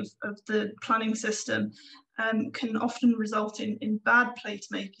reality of the planning system can often result in bad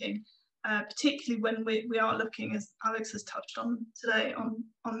placemaking, particularly when we are looking, as Alex has touched on today, on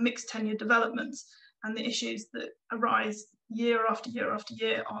mixed tenure developments and the issues that arise year after year after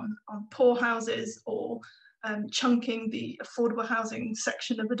year on poor houses, or chunking the affordable housing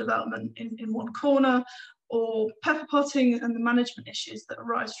section of a development in one corner, or pepper potting and the management issues that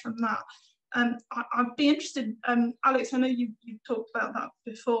arise from that. I'd be interested, Alex, I know you've talked about that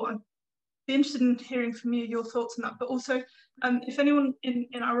before. I'd be interested in hearing from you your thoughts on that, but also if anyone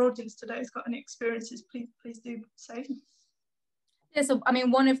in our audience today has got any experiences, please do say. Yeah, so I mean,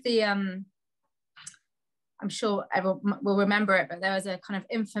 one of the I'm sure everyone will remember it, but there was a kind of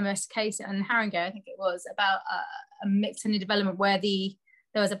infamous case in Haringey, I think it was, about a mixed tenure development where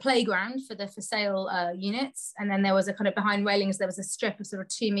there was a playground for the for sale units, and then there was a kind of behind railings, there was a strip of sort of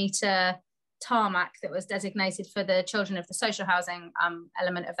 2-meter tarmac that was designated for the children of the social housing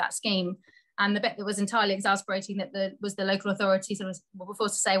element of that scheme. And the bit that was entirely exasperating that the local authorities were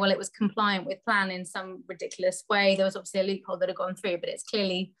forced to say, well, it was compliant with plan in some ridiculous way. There was obviously a loophole that had gone through, but it's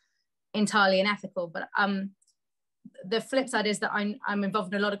clearly entirely unethical. But the flip side is that I'm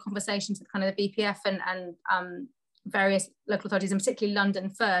involved in a lot of conversations with kind of the BPF and various local authorities, and particularly London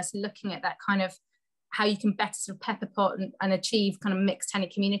First, looking at that kind of how you can better sort of pepper pot and achieve kind of mixed tenure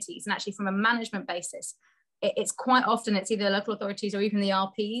communities. And actually from a management basis, it's quite often it's either local authorities or even the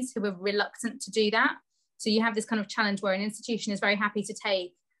RPs who are reluctant to do that. So you have this kind of challenge where an institution is very happy to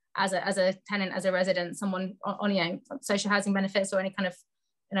take as a tenant, as a resident, someone on social housing benefits or any kind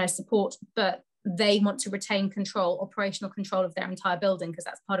of support, but they want to retain control, operational control of their entire building, because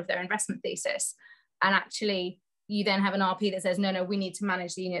that's part of their investment thesis. And actually you then have an RP that says, no, we need to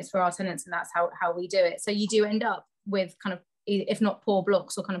manage the units for our tenants, and that's how we do it. So you do end up with kind of, if not poor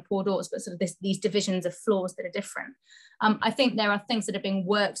blocks or kind of poor doors, but sort of these divisions of floors that are different. I think there are things that are being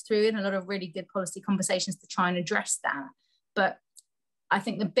worked through and a lot of really good policy conversations to try and address that. But I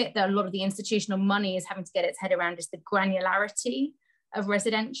think the bit that a lot of the institutional money is having to get its head around is the granularity of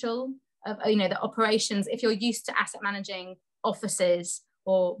residential, of the operations. If you're used to asset managing offices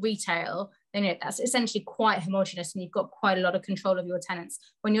or retail, then that's essentially quite homogenous and you've got quite a lot of control of your tenants.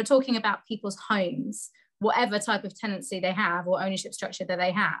 When you're talking about people's homes, whatever type of tenancy they have or ownership structure that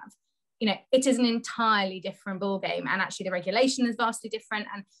they have, it is an entirely different ballgame, and actually the regulation is vastly different,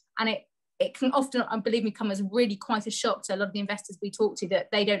 and it can often, believe me, come as really quite a shock to a lot of the investors we talk to, that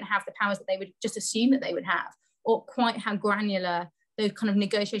they don't have the powers that they would just assume that they would have, or quite how granular those kind of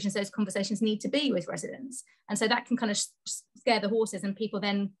negotiations, those conversations need to be with residents. And so that can kind of scare the horses, and people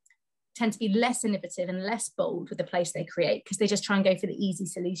then tend to be less innovative and less bold with the place they create, because they just try and go for the easy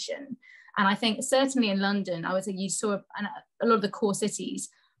solution. And I think certainly in London, I would say you saw a lot of the core cities,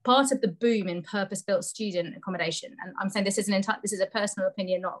 part of the boom in purpose-built student accommodation, and I'm saying this is a personal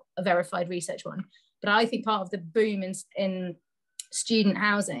opinion, not a verified research one, but I think part of the boom in student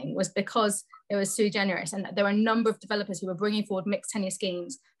housing was because it was sui generis, and there were a number of developers who were bringing forward mixed tenure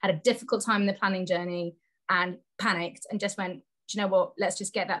schemes, had a difficult time in the planning journey and panicked and just went, do you know what, let's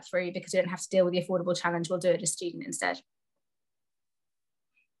just get that through because we don't have to deal with the affordable challenge, we'll do it as student instead.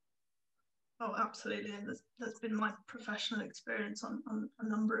 Oh, absolutely. And that's been my professional experience on a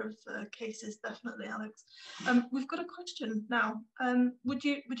number of cases, definitely, Alex. We've got a question now. Would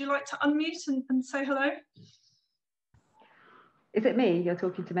you like to unmute and say hello? Is it me you're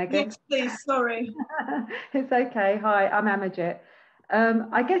talking to, Megan? Yes, please. Sorry. It's okay. Hi, I'm Amajit.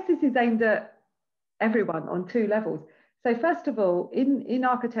 I guess this is aimed at everyone on two levels. So first of all, in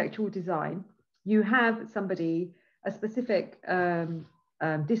architectural design, you have somebody, a specific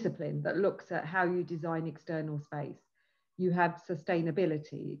discipline that looks at how you design external space. You have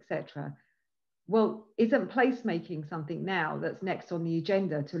sustainability, etc. Well, isn't placemaking something now that's next on the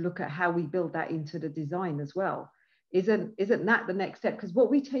agenda to look at how we build that into the design as well? Isn't that the next step? Because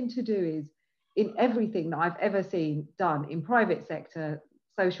what we tend to do is, in everything that I've ever seen done in private sector,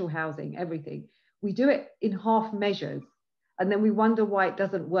 social housing, everything, we do it in half measures, and then we wonder why it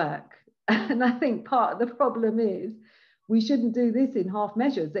doesn't work. And I think part of the problem is we shouldn't do this in half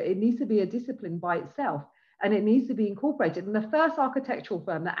measures, that it needs to be a discipline by itself, and it needs to be incorporated. And the first architectural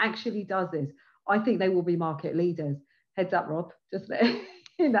firm that actually does this, I think they will be market leaders. Heads up, Rob, just let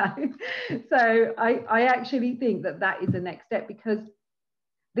you know. So I actually think that is the next step, because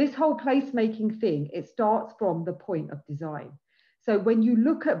this whole placemaking thing, it starts from the point of design. So when you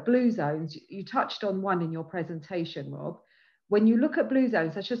look at blue zones, you touched on one in your presentation, Rob. When you look at blue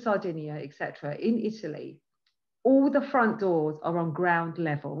zones such as Sardinia, etc., in Italy, all the front doors are on ground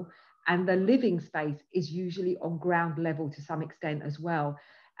level, and the living space is usually on ground level to some extent as well.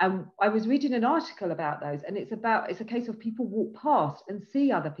 And I was reading an article about those, and it's a case of people walk past and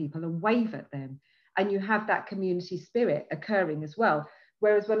see other people and wave at them, and you have that community spirit occurring as well.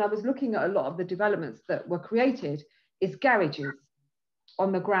 Whereas when I was looking at a lot of the developments that were created, it's garages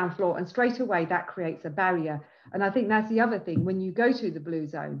on the ground floor, and straight away that creates a barrier. And I think that's the other thing. When you go to the blue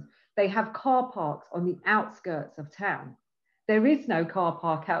zones, they have car parks on the outskirts of town. There is no car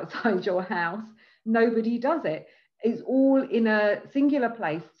park outside your house. Nobody does it. It's all in a singular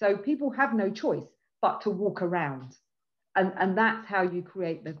place. So people have no choice but to walk around. And that's how you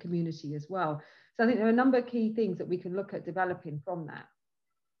create the community as well. So I think there are a number of key things that we can look at developing from that.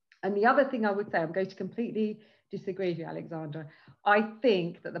 And the other thing I would say, I'm going to completely disagree with you, Alexandra. I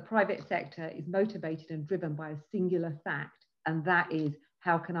think that the private sector is motivated and driven by a singular fact, and that is,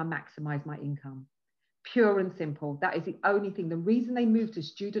 how can I maximize my income? Pure and simple. That is the only thing. The reason they moved to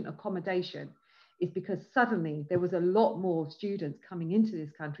student accommodation is because suddenly there was a lot more students coming into this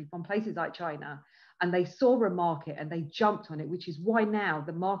country from places like China, and they saw a market and they jumped on it, which is why now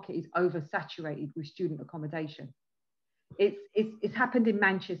the market is oversaturated with student accommodation. It's happened in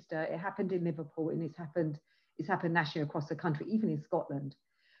Manchester, it happened in Liverpool, and it's happened nationally across the country, even in Scotland.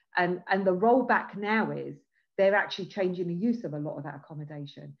 And the rollback now is they're actually changing the use of a lot of that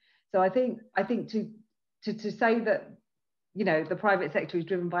accommodation. So I think to say that, you know, the private sector is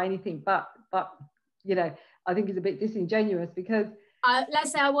driven by anything but you know, I think is a bit disingenuous, because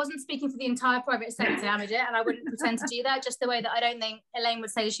let's say I wasn't speaking for the entire private sector, Amajit, and I wouldn't pretend to do that, just the way that I don't think Elaine would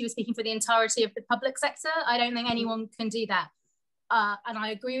say that she was speaking for the entirety of the public sector. I don't think anyone can do that. And I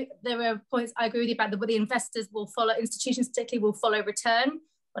agree, there are points I agree with you about the investors will follow, institutions particularly will follow return.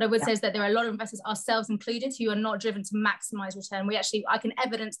 What I would say is that there are a lot of investors, ourselves included, who are not driven to maximize return. I can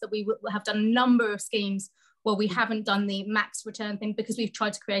evidence that we have done a number of schemes where we haven't done the max return thing because we've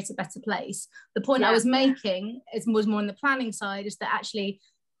tried to create a better place. The point I was making was more on the planning side, is that actually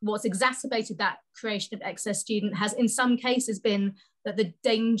what's exacerbated that creation of excess student has in some cases been that the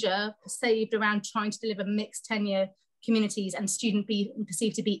danger perceived around trying to deliver mixed tenure communities and student be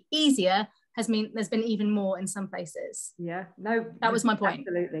perceived to be easier has meant there's been even more in some places. Yeah, no, that was my point.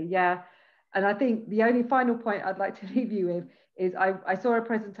 Absolutely, yeah. And I think the only final point I'd like to leave you with is I saw a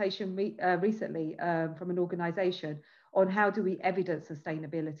presentation recently from an organisation on how do we evidence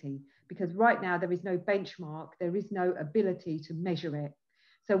sustainability, because right now there is no benchmark, there is no ability to measure it.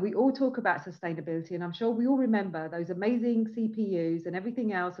 So we all talk about sustainability, and I'm sure we all remember those amazing CPUs and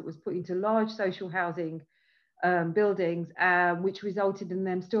everything else that was put into large social housing buildings, which resulted in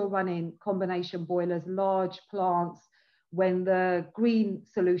them still running combination boilers, large plants, when the green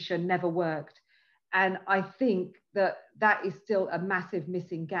solution never worked. And I think that is still a massive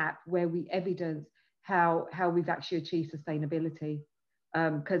missing gap where we evidence how we've actually achieved sustainability.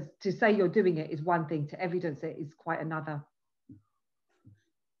 Because to say you're doing it is one thing, to evidence it is quite another.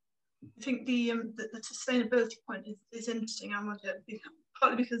 I think the sustainability point is interesting,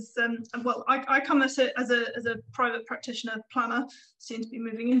 partly because well, I come as a private practitioner planner, soon to be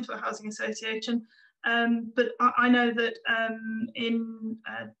moving into a housing association, but I know that in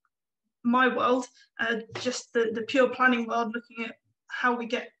my world, just the pure planning world, looking at how we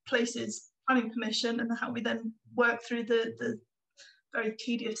get places planning permission and how we then work through the very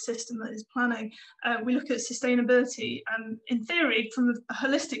tedious system that is planning. We look at sustainability in theory from a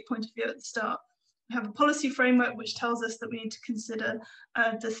holistic point of view at the start. We have a policy framework which tells us that we need to consider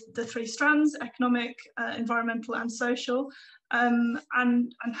the three strands: economic, environmental and social, and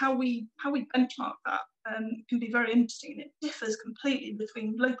how we benchmark that can be very interesting. And it differs completely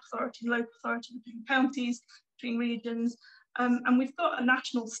between local authority, between counties, between regions. And we've got a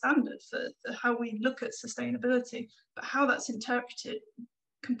national standard for how we look at sustainability, but how that's interpreted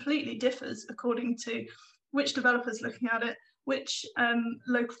completely differs according to which developer's looking at it, which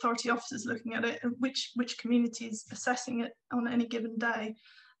local authority officers looking at it, and which communities assessing it on any given day.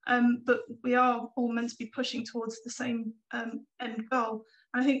 But we are all meant to be pushing towards the same end goal.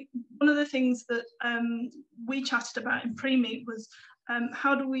 And I think one of the things that we chatted about in pre-meet was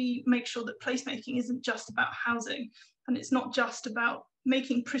how do we make sure that placemaking isn't just about housing, and it's not just about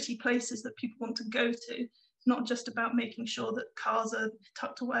making pretty places that people want to go to. It's not just about making sure that cars are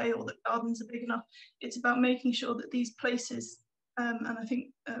tucked away or that gardens are big enough. It's about making sure that these places, and I think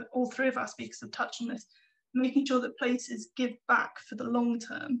all three of our speakers have touched on this, making sure that places give back for the long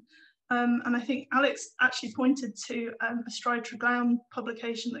term. And I think Alex actually pointed to a Stride to Ground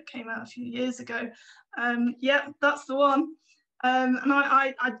publication that came out a few years ago. Yeah, that's the one. And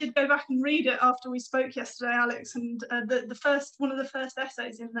I did go back and read it after we spoke yesterday, Alex, and one of the first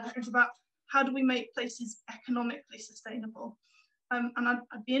essays in there is about how do we make places economically sustainable. And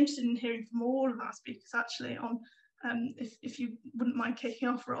I'd be interested in hearing from all of our speakers actually on, if you wouldn't mind kicking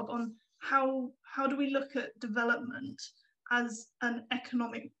off, Rob, on how do we look at development as an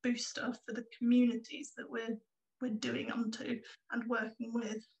economic booster for the communities that we're doing unto and working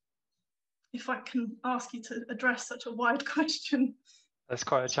with. If I can ask you to address such a wide question. That's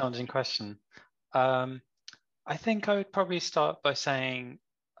quite a challenging question. I think I would probably start by saying,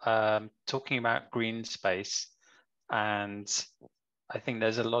 talking about green space, and I think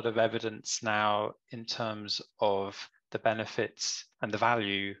there's a lot of evidence now in terms of the benefits and the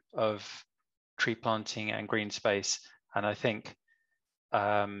value of tree planting and green space. And I think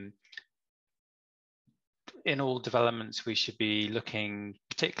in all developments, we should be looking,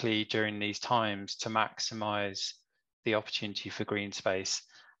 particularly during these times, to maximize the opportunity for green space.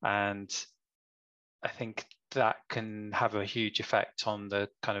 And I think that can have a huge effect on the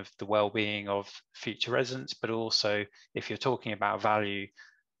kind of the well-being of future residents, but also if you're talking about value,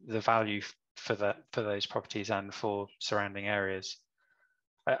 the value for those properties and for surrounding areas.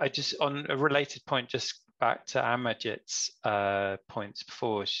 I just, on a related point, just back to Amajit's points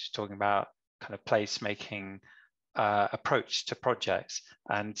before, she's talking about kind of placemaking approach to projects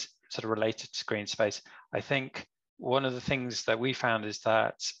and sort of related to green space. I think one of the things that we found is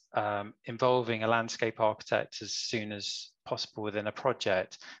that involving a landscape architect as soon as possible within a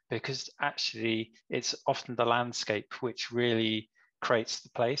project, because actually it's often the landscape which really creates the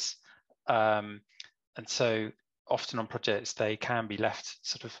place. And so often on projects, they can be left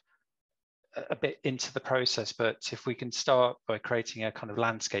sort of a bit into the process, but if we can start by creating a kind of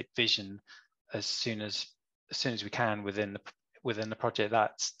landscape vision as soon as we can within the project,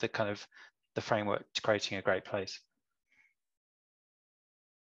 that's the kind of the framework to creating a great place.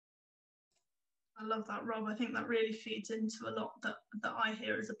 I love that, Rob. I think that really feeds into a lot that I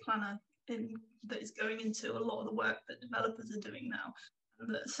hear as a planner that is going into a lot of the work that developers are doing now.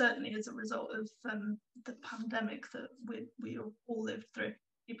 And that certainly as a result of the pandemic that we all lived through,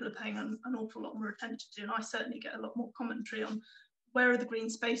 people are paying an awful lot more attention to. And I certainly get a lot more commentary on where are the green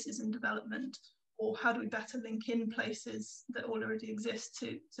spaces in development, or how do we better link in places that already exist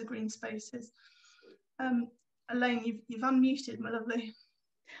to green spaces. Elaine, you've unmuted, my lovely.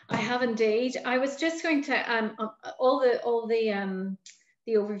 I have indeed. I was just going to all the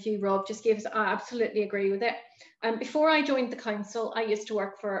overview Rob just gave us. I absolutely agree with it. Before I joined the council, I used to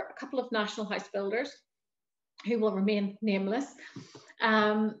work for a couple of national house builders who will remain nameless.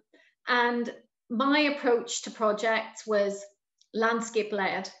 And my approach to projects was landscape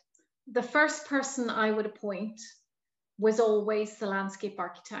led. The first person I would appoint was always the landscape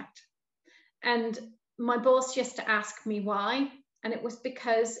architect. And my boss used to ask me why. And it was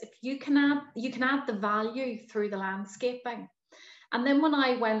because if you can add the value through the landscaping. And then when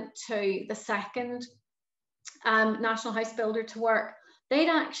I went to the second national house builder to work, they'd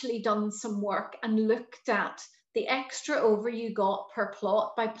actually done some work and looked at the extra over you got per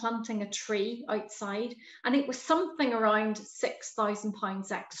plot by planting a tree outside. And it was something around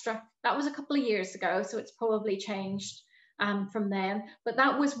 £6,000 extra. That was a couple of years ago, so it's probably changed from then. But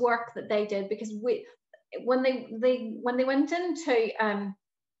that was work that they did, because when they went into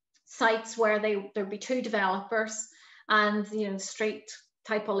sites where there'd be two developers, and the street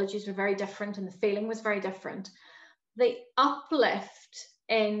typologies were very different and the feeling was very different, the uplift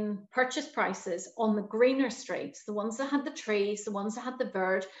in purchase prices on the greener streets, the ones that had the trees, the ones that had the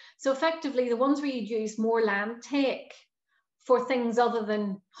bird, so effectively the ones where you'd use more land take for things other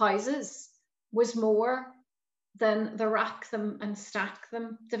than houses, was more than the rack them and stack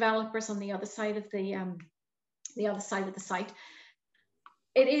them developers on the other side of the site.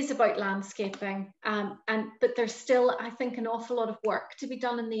 It is about landscaping, but there's still, I think, an awful lot of work to be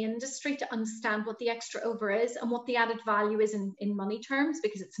done in the industry to understand what the extra over is and what the added value is in money terms,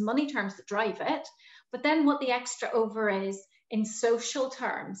 because it's money terms that drive it, but then what the extra over is in social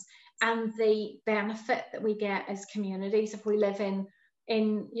terms and the benefit that we get as communities if we live in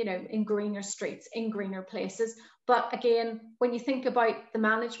greener streets, in greener places. But again, when you think about the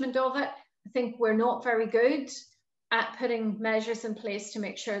management of it, I think we're not very good at putting measures in place to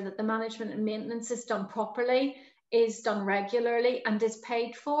make sure that the management and maintenance is done properly, is done regularly, and is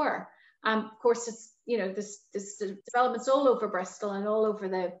paid for. Of course, it's, there's developments all over Bristol and all over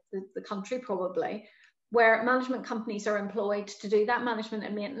the country probably, where management companies are employed to do that management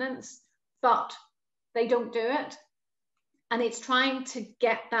and maintenance, but they don't do it. And it's trying to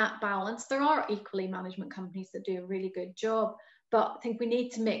get that balance. There are equally management companies that do a really good job, but I think we need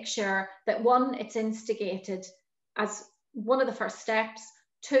to make sure that, one, it's instigated as one of the first steps,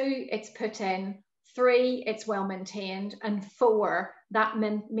 2, it's put in, 3, it's well maintained, and 4, that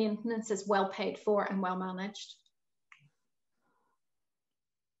maintenance is well paid for and well managed.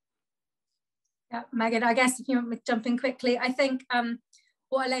 Yeah, Megan, I guess if you want me to jump in quickly, I think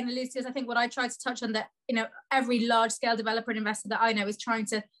what Elaine alludes to is, I think what I tried to touch on, that every large scale developer and investor that I know is trying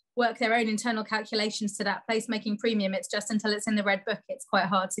to work their own internal calculations to that placemaking premium. It's just until it's in the red book, it's quite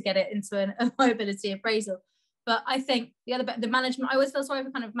hard to get it into a liability appraisal. But I think the management, I always feel sorry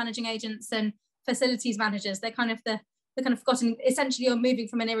for kind of managing agents and facilities managers. They're kind of forgotten. Essentially, you're moving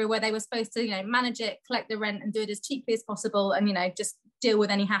from an era where they were supposed to, manage it, collect the rent, and do it as cheaply as possible, and just deal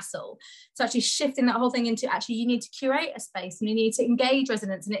with any hassle. So actually shifting that whole thing into, actually you need to curate a space and you need to engage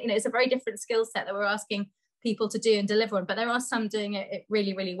residents, and it's a very different skill set that we're asking people to do and deliver on. But there are some doing it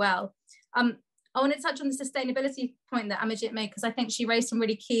really, really well. I want to touch on the sustainability point that Amajit made, because I think she raised some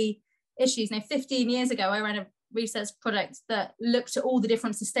really key issues. 15 years ago, I ran a research project that looked at all the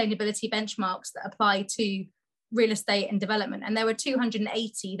different sustainability benchmarks that apply to real estate and development, and there were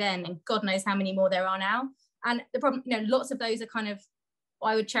 280 then, and God knows how many more there are now. And the problem, lots of those are kind of what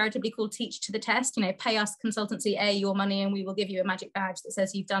I would charitably call teach to the test. Pay us consultancy A your money and we will give you a magic badge that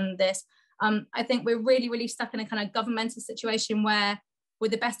says you've done this. I think we're really, really stuck in a kind of governmental situation where, with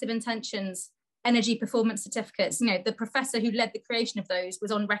the best of intentions, energy performance certificates, the professor who led the creation of those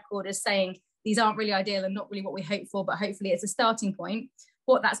was on record as saying these aren't really ideal and not really what we hope for, but hopefully it's a starting point.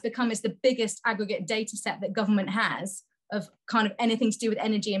 What that's become is the biggest aggregate data set that government has of kind of anything to do with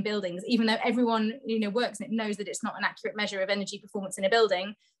energy in buildings, even though everyone works and it knows that it's not an accurate measure of energy performance in a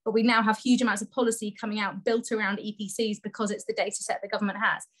building. But we now have huge amounts of policy coming out built around EPCs because it's the data set the government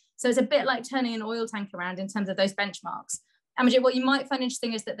has. So it's a bit like turning an oil tank around in terms of those benchmarks. Amajit, what you might find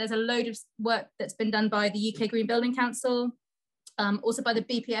interesting is that there's a load of work that's been done by the UK Green Building Council, also by the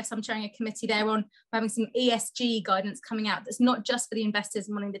BPS. I'm chairing a committee there on having some ESG guidance coming out that's not just for the investors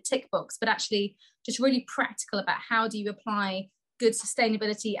and wanting the tick box, but actually just really practical about how do you apply good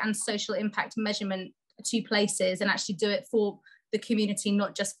sustainability and social impact measurement to places and actually do it for the community,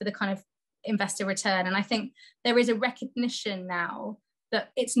 not just for the kind of investor return. And I think there is a recognition now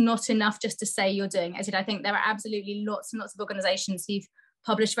that it's not enough just to say you're doing it. I think there are absolutely lots and lots of organisations who've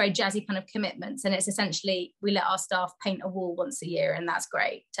published very jazzy kind of commitments, and it's essentially we let our staff paint a wall once a year, and that's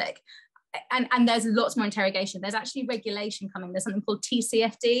great. Tick. And there's lots more interrogation. There's actually regulation coming. There's something called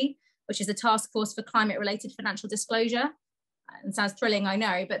TCFD, which is a task force for climate-related financial disclosure. It sounds thrilling, I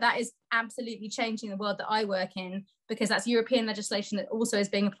know, but that is absolutely changing the world that I work in, because that's European legislation that also is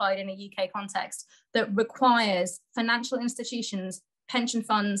being applied in a UK context that requires financial institutions, pension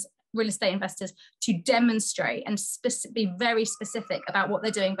funds, real estate investors to demonstrate and be very specific about what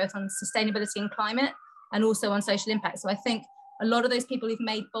they're doing, both on sustainability and climate and also on social impact. So I think a lot of those people who've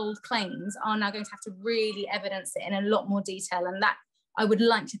made bold claims are now going to have to really evidence it in a lot more detail. And that, I would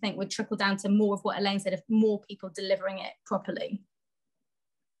like to think, would trickle down to more of what Elaine said, of more people delivering it properly.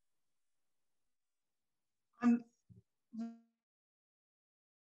 I'm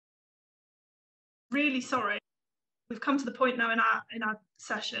really sorry. We've come to the point now in our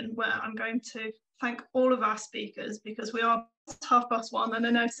session where I'm going to thank all of our speakers, because we are 1:30, and I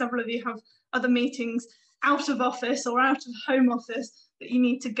know several of you have other meetings out of office or out of home office that you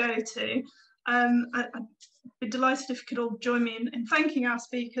need to go to. I'd be delighted if you could all join me in thanking our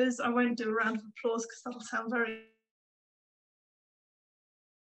speakers. I won't do a round of applause because that'll sound very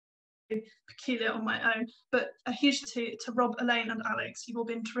peculiar on my own. But a huge to Rob, Elaine and Alex. You've all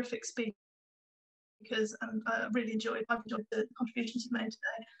been terrific speakers, and I've enjoyed the contributions you've made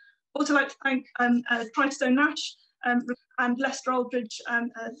today. Also like to thank Tristone Nash and Lester Aldridge, a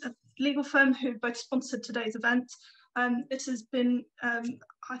legal firm who both sponsored today's event. This has been,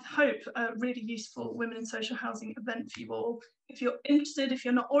 I hope, a really useful Women in Social Housing event for you all. If you're interested, if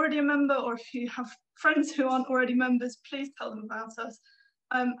you're not already a member, or if you have friends who aren't already members, please tell them about us.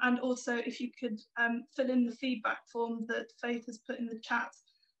 And also, if you could fill in the feedback form that Faith has put in the chat,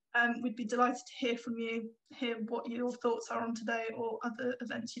 we'd be delighted to hear from you, hear what your thoughts are on today or other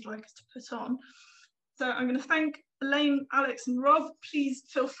events you'd like us to put on. So I'm going to thank Elaine, Alex and Rob. Please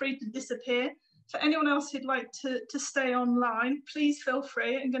feel free to disappear. For anyone else who'd like to stay online, please feel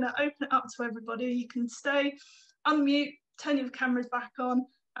free. I'm going to open it up to everybody. You can stay, unmute, turn your cameras back on,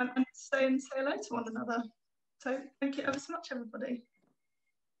 and stay and say hello to one another. So thank you ever so much, everybody.